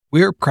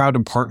We are proud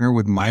to partner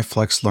with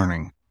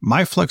MyFlexLearning.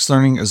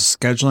 MyFlexLearning is a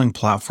scheduling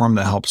platform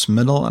that helps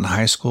middle and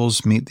high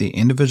schools meet the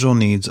individual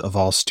needs of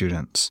all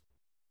students.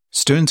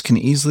 Students can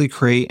easily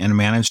create and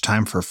manage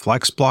time for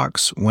flex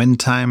blocks, win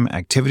time,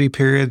 activity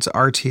periods,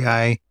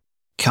 RTI,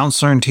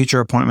 counselor and teacher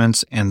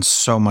appointments, and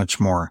so much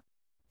more.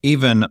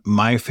 Even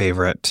my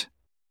favorite,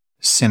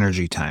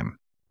 synergy time.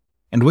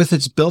 And with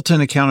its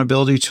built-in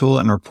accountability tool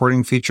and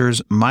reporting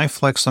features,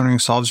 MyFlexLearning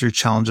solves your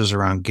challenges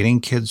around getting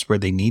kids where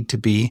they need to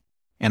be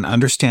and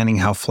understanding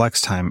how flex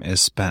time is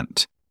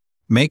spent.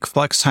 Make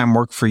flex time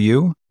work for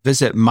you.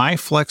 Visit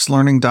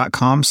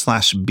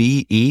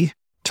myflexlearning.com/BE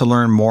to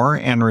learn more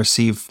and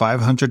receive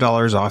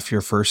 $500 off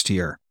your first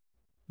year.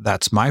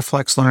 That's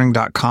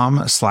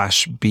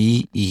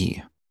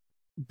myflexlearning.com/BE.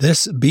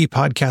 This B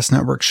Podcast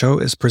Network show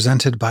is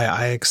presented by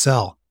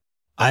iExcel.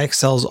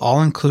 iExcel's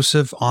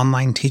all-inclusive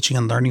online teaching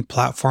and learning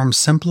platform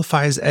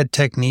simplifies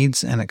edtech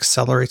needs and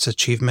accelerates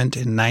achievement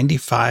in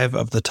 95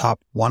 of the top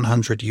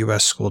 100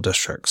 U.S. school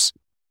districts.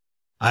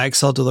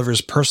 iExcel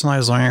delivers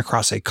personalized learning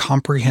across a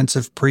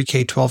comprehensive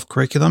pre-K-12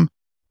 curriculum,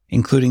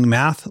 including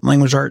math,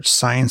 language arts,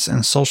 science,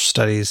 and social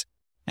studies,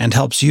 and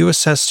helps you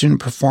assess student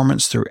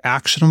performance through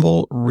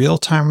actionable,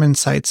 real-time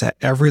insights at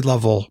every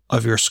level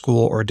of your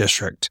school or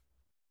district.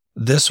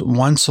 This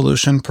one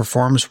solution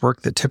performs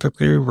work that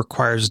typically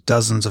requires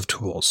dozens of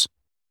tools.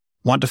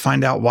 Want to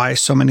find out why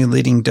so many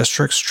leading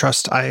districts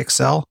trust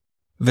iExcel?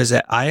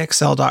 Visit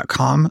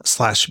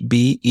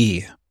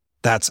iexcel.com/BE.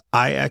 That's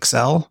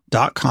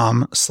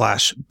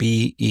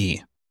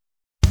iexcel.com/BE.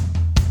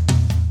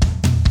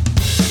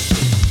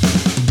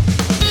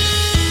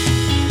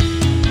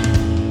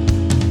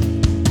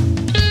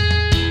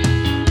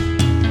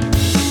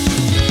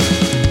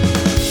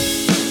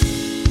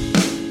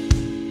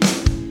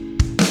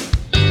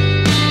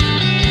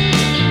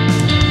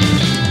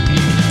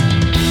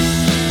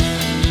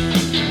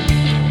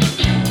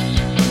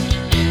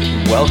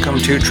 Welcome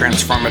to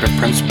Transformative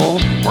Principal,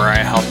 where I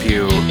help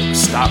you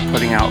stop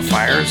putting out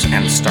fires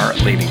and start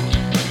leading.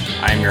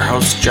 I am your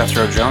host,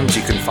 Jethro Jones.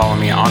 You can follow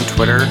me on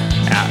Twitter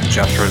at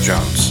Jethro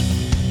Jones.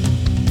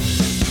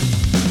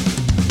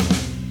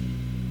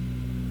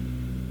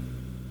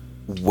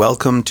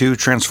 Welcome to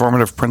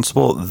Transformative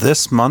Principal.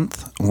 This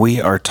month, we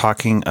are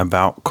talking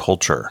about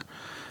culture.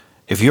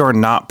 If you are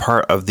not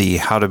part of the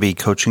How to Be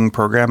coaching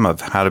program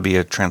of How to Be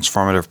a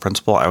Transformative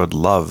Principal, I would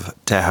love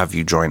to have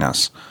you join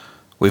us.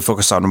 We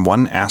focus on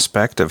one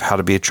aspect of how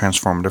to be a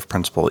transformative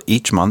principal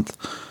each month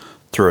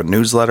through a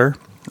newsletter,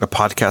 a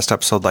podcast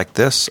episode like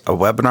this, a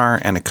webinar,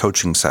 and a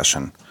coaching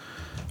session.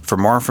 For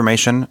more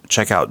information,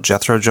 check out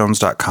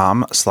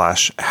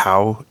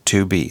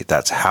jethrojones.com/how2be.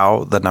 That's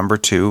how, the number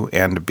 2,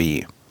 and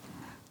be.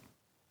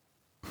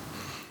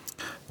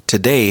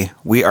 Today,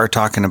 we are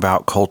talking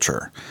about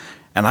culture,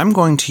 and I'm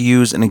going to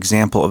use an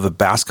example of a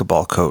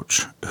basketball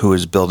coach who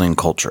is building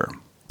culture.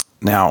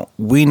 Now,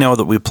 we know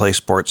that we play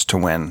sports to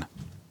win.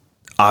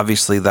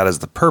 Obviously, that is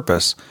the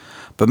purpose,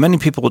 but many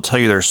people will tell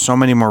you there's so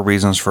many more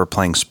reasons for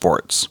playing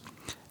sports.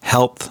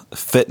 Health,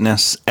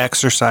 fitness,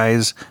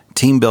 exercise,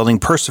 team building,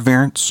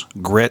 perseverance,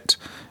 grit,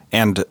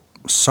 and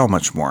so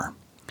much more.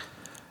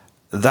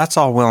 That's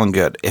all well and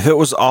good. If it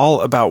was all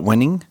about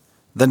winning,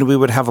 then we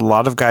would have a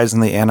lot of guys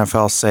in the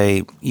NFL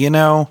say,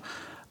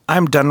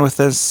 I'm done with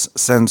this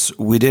since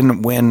we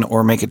didn't win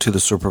or make it to the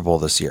Super Bowl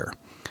this year.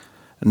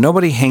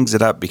 Nobody hangs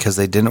it up because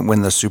they didn't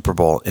win the Super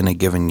Bowl in a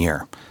given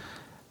year.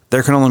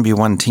 There can only be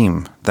one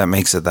team that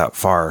makes it that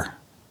far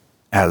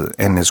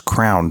and is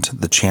crowned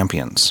the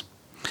champions.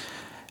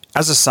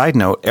 As a side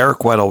note, Eric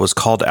Weddle was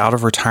called out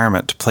of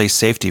retirement to play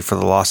safety for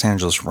the Los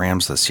Angeles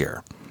Rams this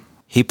year.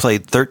 He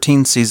played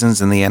 13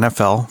 seasons in the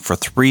NFL for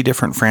 3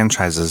 different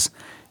franchises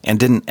and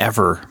didn't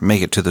ever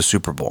make it to the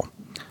Super Bowl.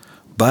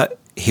 But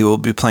he will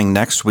be playing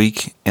next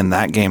week in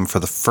that game for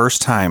the first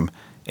time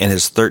in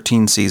his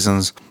 13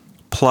 seasons,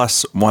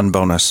 plus one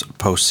bonus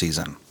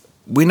postseason.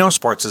 We know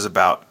sports is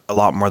about a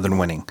lot more than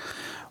winning.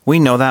 We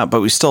know that,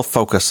 but we still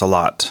focus a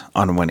lot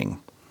on winning.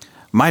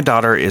 My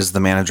daughter is the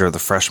manager of the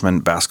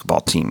freshman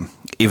basketball team,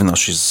 even though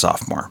she's a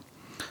sophomore.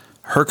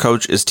 Her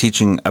coach is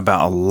teaching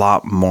about a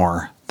lot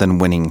more than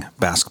winning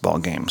basketball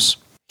games.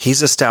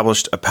 He's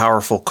established a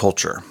powerful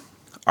culture.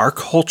 Our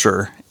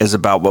culture is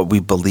about what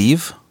we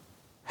believe,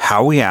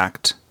 how we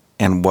act,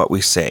 and what we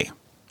say.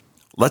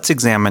 Let's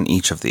examine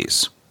each of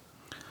these.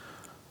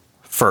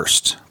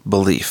 First,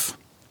 belief.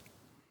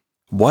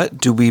 What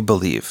do we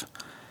believe?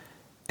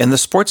 In the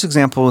sports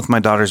example with my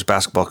daughter's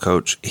basketball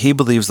coach, he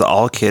believes that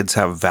all kids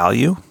have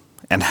value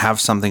and have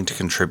something to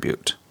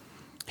contribute.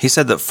 He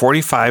said that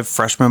 45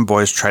 freshman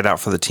boys tried out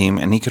for the team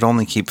and he could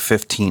only keep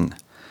 15.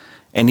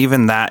 And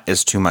even that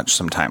is too much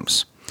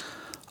sometimes.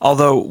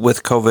 Although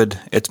with COVID,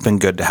 it's been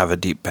good to have a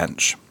deep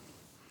bench.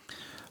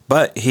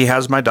 But he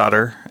has my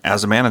daughter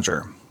as a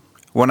manager.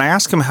 When I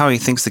ask him how he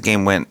thinks the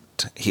game went,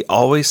 he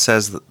always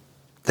says that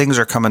things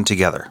are coming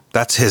together.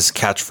 That's his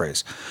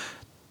catchphrase.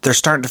 They're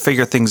starting to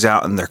figure things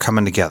out and they're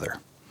coming together.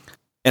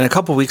 In a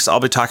couple weeks, I'll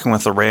be talking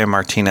with Lorea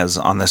Martinez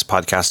on this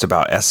podcast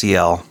about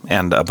SEL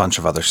and a bunch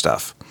of other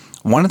stuff.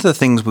 One of the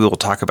things we will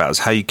talk about is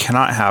how you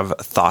cannot have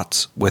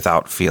thoughts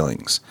without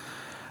feelings.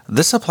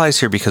 This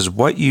applies here because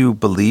what you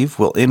believe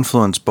will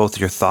influence both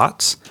your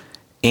thoughts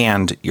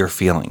and your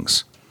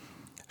feelings.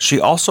 She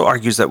also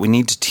argues that we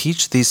need to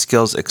teach these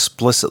skills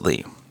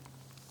explicitly.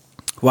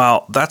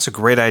 While that's a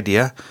great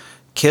idea,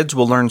 kids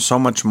will learn so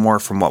much more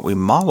from what we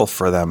model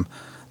for them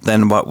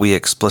than what we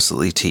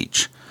explicitly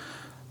teach.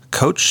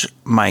 Coach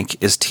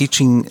Mike is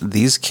teaching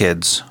these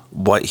kids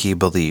what he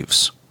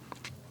believes.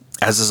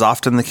 As is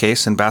often the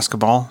case in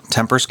basketball,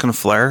 tempers can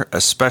flare,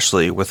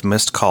 especially with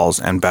missed calls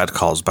and bad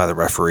calls by the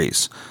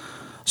referees.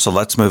 So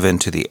let's move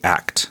into the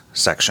act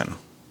section.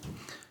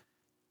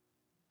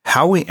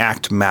 How we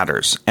act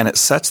matters, and it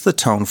sets the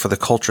tone for the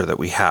culture that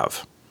we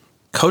have.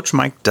 Coach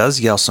Mike does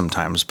yell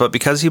sometimes, but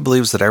because he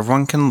believes that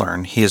everyone can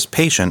learn, he is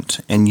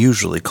patient and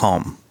usually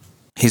calm.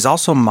 He's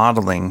also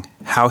modeling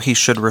how he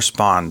should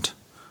respond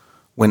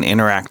when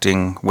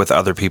interacting with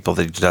other people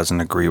that he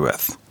doesn't agree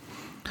with.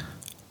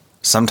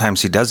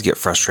 Sometimes he does get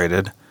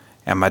frustrated,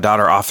 and my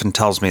daughter often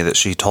tells me that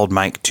she told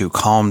Mike to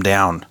calm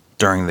down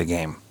during the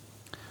game.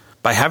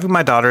 By having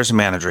my daughter as a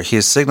manager, he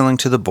is signaling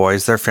to the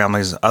boys, their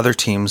families, other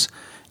teams,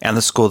 and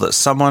the school that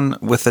someone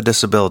with a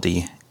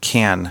disability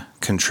can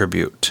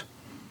contribute.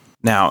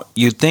 Now,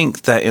 you'd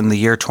think that in the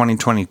year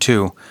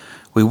 2022,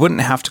 we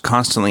wouldn't have to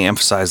constantly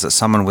emphasize that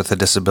someone with a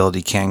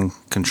disability can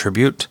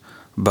contribute,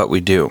 but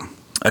we do.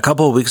 A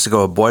couple of weeks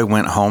ago, a boy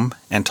went home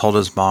and told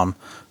his mom,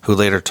 who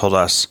later told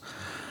us,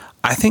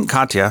 "I think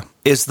Katya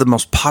is the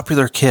most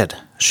popular kid.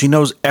 She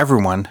knows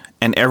everyone,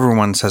 and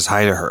everyone says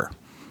hi to her."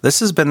 This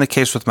has been the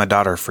case with my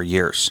daughter for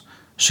years.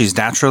 She's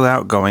naturally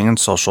outgoing and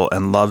social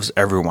and loves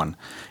everyone.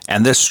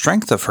 And this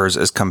strength of hers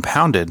is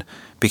compounded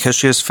because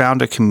she has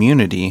found a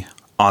community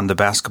on the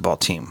basketball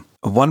team.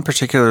 One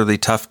particularly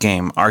tough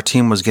game, our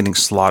team was getting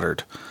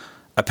slaughtered.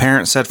 A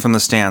parent said from the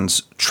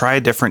stands, "Try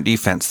a different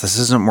defense. This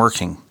isn't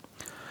working."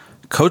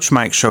 Coach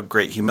Mike showed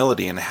great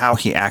humility in how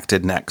he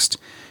acted next.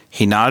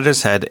 He nodded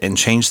his head and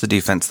changed the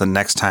defense the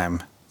next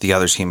time the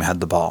other team had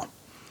the ball.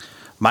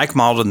 Mike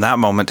modeled in that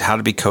moment how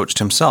to be coached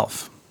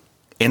himself.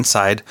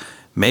 Inside,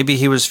 maybe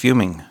he was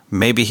fuming,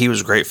 maybe he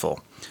was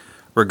grateful.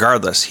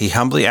 Regardless, he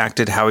humbly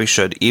acted how he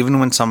should, even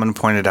when someone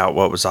pointed out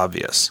what was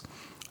obvious.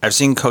 I've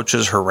seen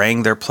coaches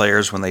harangue their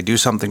players when they do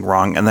something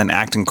wrong and then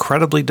act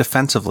incredibly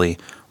defensively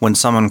when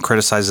someone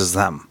criticizes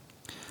them.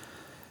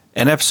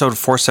 In episode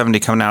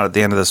 470 coming out at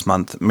the end of this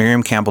month,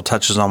 Miriam Campbell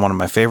touches on one of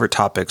my favorite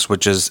topics,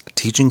 which is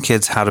teaching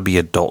kids how to be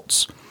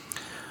adults.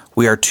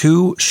 We are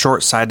too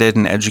short-sighted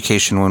in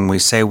education when we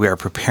say we are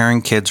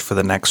preparing kids for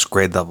the next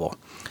grade level.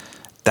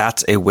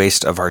 That's a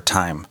waste of our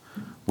time.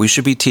 We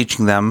should be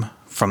teaching them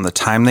from the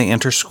time they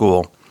enter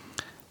school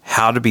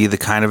how to be the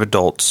kind of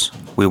adults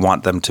we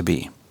want them to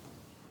be.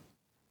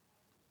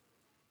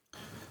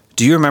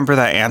 Do you remember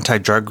that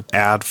anti-drug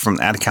ad from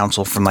Ad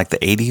Council from like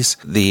the 80s?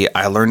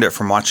 I learned it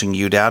from watching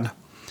you, Dad.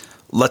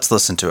 Let's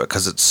listen to it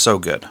because it's so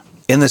good.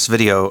 In this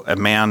video, a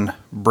man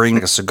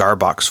brings a cigar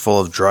box full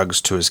of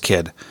drugs to his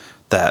kid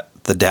that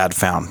the dad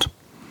found.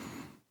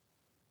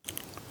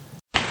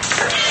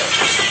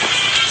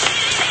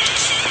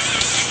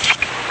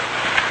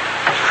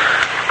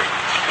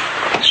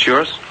 It's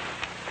yours?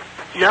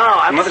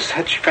 No, My mother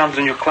said she found it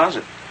in your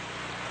closet.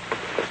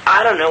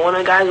 I don't know. One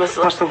of the guys must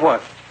Must have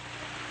what?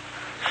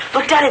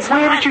 Look, Dad, it's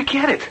Where not... did you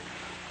get it?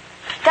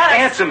 Dad,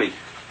 Answer me.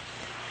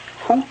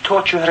 Who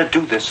taught you how to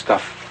do this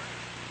stuff?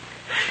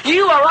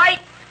 You, all right?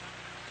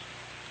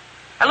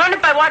 I learned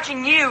it by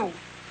watching you.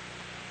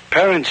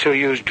 Parents who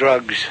use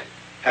drugs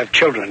have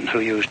children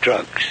who use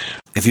drugs.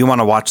 If you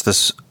want to watch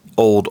this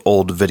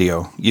old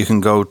video, you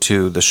can go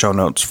to the show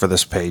notes for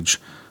this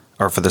page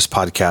or for this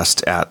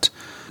podcast at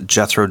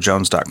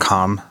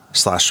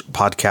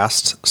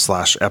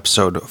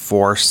jethrojones.com/podcast/episode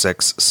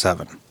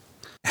 467.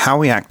 How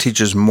we act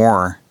teaches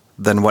more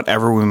than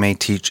whatever we may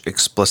teach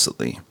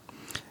explicitly.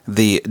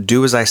 The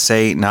do as I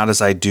say, not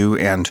as I do,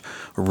 and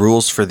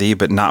rules for thee,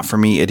 but not for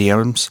me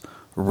idioms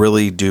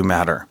really do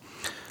matter.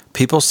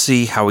 People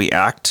see how we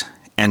act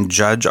and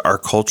judge our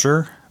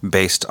culture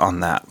based on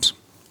that.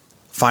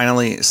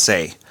 Finally,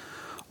 say.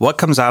 What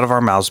comes out of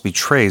our mouths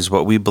betrays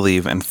what we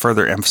believe and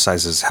further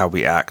emphasizes how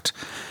we act.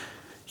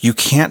 You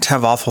can't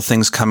have awful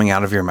things coming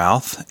out of your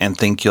mouth and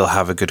think you'll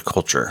have a good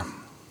culture.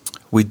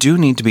 We do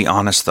need to be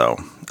honest, though.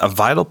 A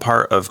vital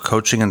part of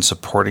coaching and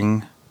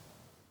supporting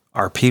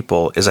our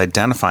people is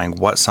identifying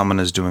what someone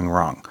is doing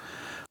wrong.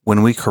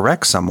 When we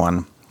correct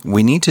someone,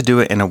 we need to do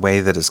it in a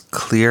way that is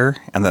clear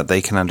and that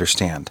they can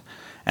understand.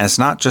 And it's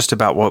not just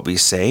about what we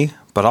say,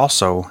 but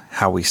also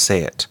how we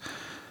say it.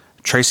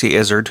 Tracy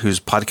Izzard, whose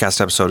podcast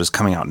episode is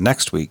coming out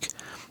next week,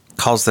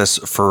 calls this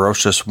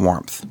ferocious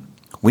warmth.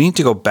 We need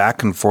to go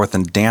back and forth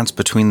and dance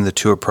between the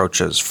two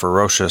approaches,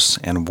 ferocious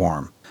and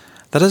warm.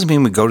 That doesn't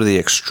mean we go to the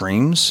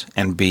extremes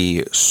and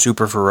be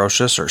super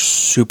ferocious or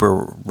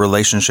super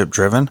relationship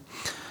driven,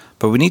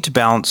 but we need to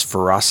balance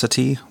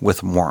ferocity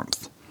with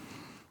warmth.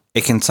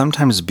 It can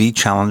sometimes be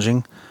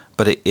challenging,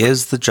 but it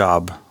is the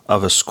job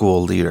of a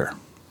school leader.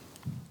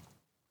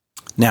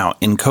 Now,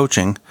 in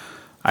coaching,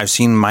 I've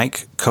seen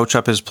Mike coach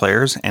up his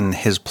players, and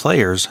his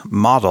players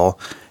model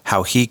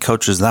how he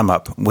coaches them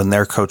up when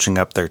they're coaching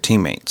up their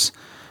teammates.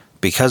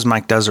 Because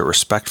Mike does it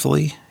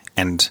respectfully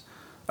and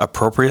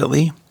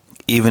appropriately,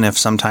 even if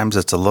sometimes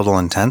it's a little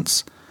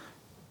intense,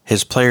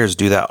 his players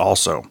do that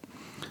also.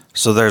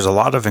 So there's a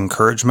lot of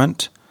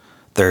encouragement.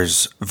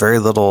 There's very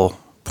little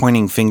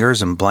pointing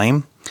fingers and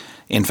blame.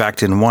 In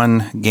fact, in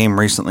one game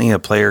recently, a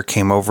player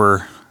came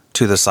over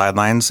to the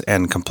sidelines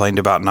and complained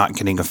about not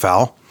getting a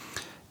foul.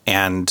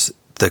 And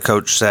the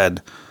coach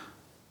said,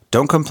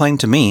 "Don't complain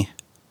to me,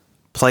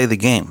 play the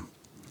game."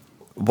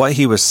 What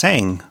he was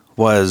saying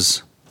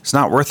was, it's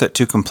not worth it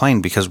to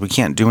complain because we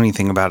can't do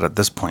anything about it at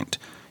this point.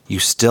 You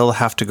still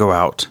have to go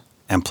out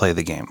and play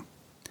the game.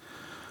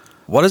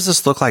 What does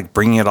this look like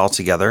bringing it all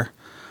together?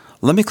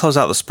 Let me close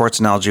out the sports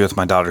analogy with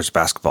my daughter's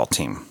basketball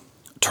team.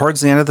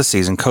 Towards the end of the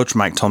season, Coach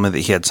Mike told me that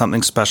he had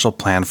something special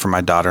planned for my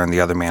daughter and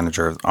the other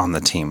manager on the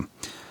team.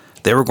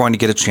 They were going to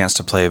get a chance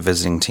to play a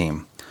visiting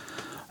team.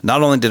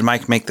 Not only did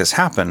Mike make this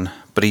happen,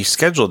 but he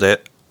scheduled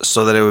it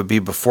so that it would be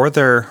before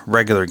their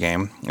regular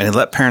game, and he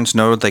let parents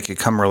know they could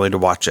come early to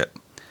watch it.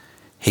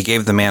 He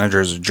gave the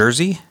managers a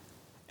jersey,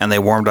 and they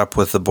warmed up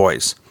with the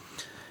boys.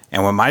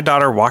 And when my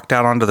daughter walked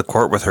out onto the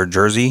court with her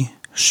jersey,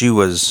 she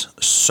was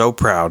so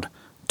proud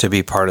to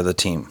be part of the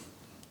team.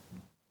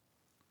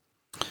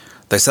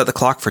 They set the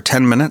clock for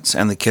 10 minutes,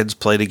 and the kids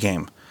played a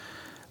game.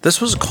 This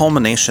was a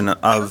culmination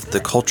of the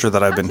culture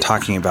that I've been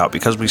talking about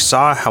because we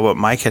saw how what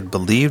Mike had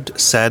believed,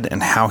 said,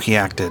 and how he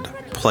acted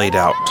played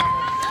out.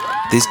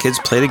 These kids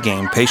played a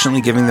game, patiently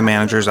giving the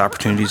managers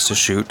opportunities to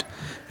shoot,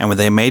 and when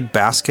they made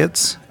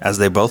baskets, as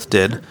they both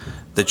did,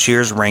 the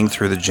cheers rang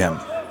through the gym.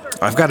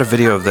 I've got a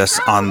video of this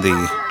on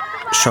the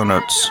show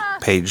notes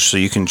page, so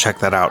you can check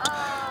that out.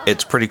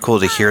 It's pretty cool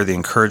to hear the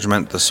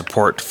encouragement, the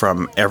support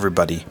from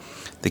everybody.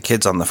 The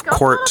kids on the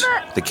court,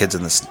 the kids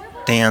in the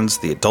stands,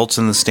 the adults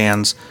in the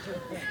stands,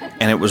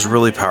 and it was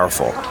really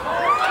powerful.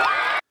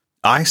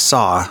 I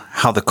saw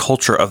how the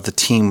culture of the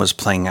team was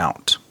playing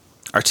out.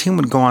 Our team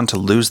would go on to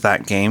lose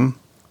that game,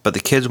 but the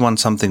kids won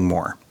something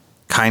more.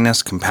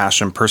 Kindness,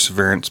 compassion,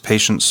 perseverance,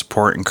 patience,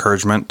 support,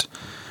 encouragement,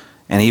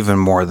 and even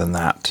more than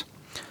that.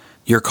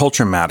 Your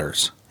culture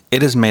matters.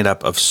 It is made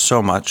up of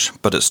so much,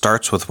 but it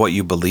starts with what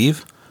you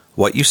believe,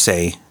 what you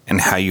say,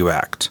 and how you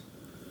act.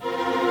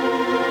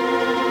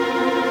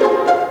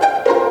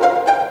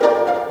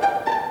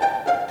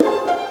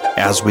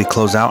 As we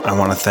close out, I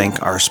want to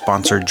thank our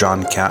sponsor,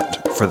 John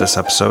Catt, for this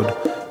episode.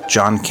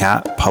 John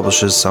Catt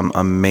publishes some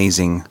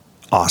amazing,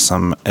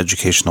 awesome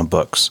educational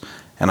books,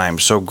 and I am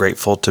so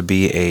grateful to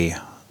be a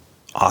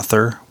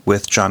author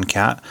with John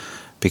Catt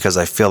because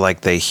I feel like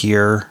they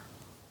hear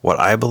what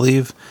I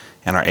believe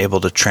and are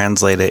able to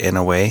translate it in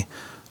a way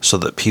so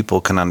that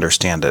people can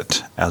understand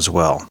it as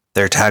well.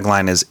 Their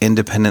tagline is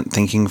independent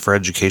thinking for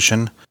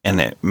education, and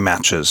it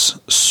matches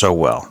so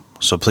well.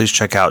 So please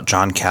check out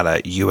John Catt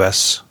at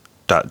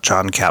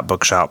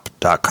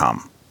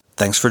us.johncattbookshop.com.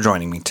 Thanks for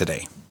joining me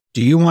today.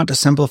 Do you want to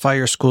simplify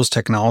your school's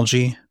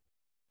technology,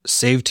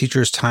 save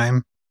teachers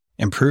time,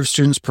 improve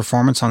students'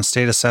 performance on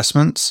state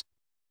assessments?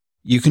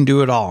 You can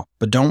do it all,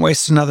 but don't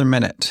waste another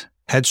minute.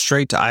 Head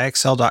straight to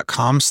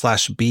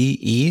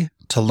ixl.com/BE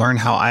to learn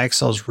how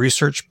IXL's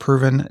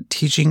research-proven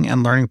teaching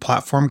and learning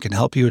platform can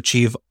help you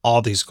achieve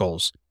all these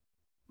goals.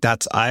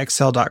 That's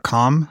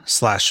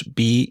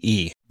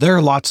ixl.com/BE. There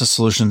are lots of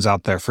solutions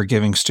out there for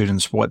giving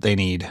students what they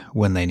need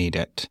when they need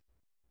it.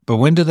 But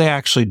when do they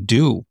actually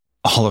do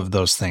all of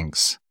those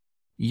things?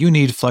 You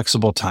need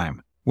flexible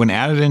time. When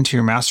added into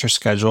your master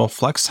schedule,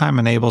 Flex Time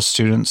enables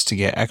students to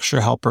get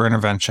extra help or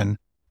intervention,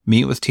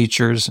 meet with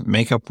teachers,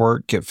 make up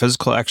work, get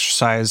physical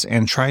exercise,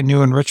 and try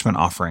new enrichment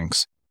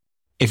offerings.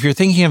 If you're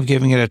thinking of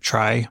giving it a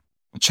try,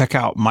 check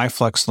out My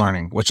Flex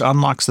Learning, which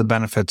unlocks the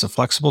benefits of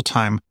flexible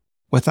time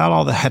without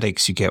all the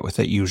headaches you get with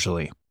it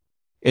usually.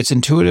 Its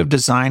intuitive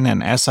design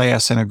and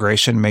SIS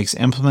integration makes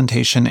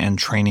implementation and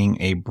training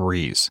a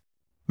breeze.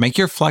 Make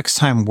your flex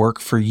time work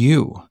for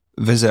you.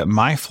 Visit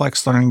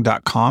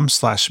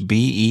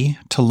myflexlearning.com/BE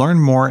to learn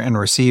more and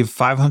receive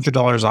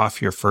 $500 off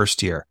your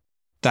first year.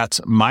 That's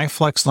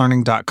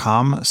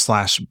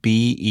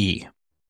myflexlearning.com/BE.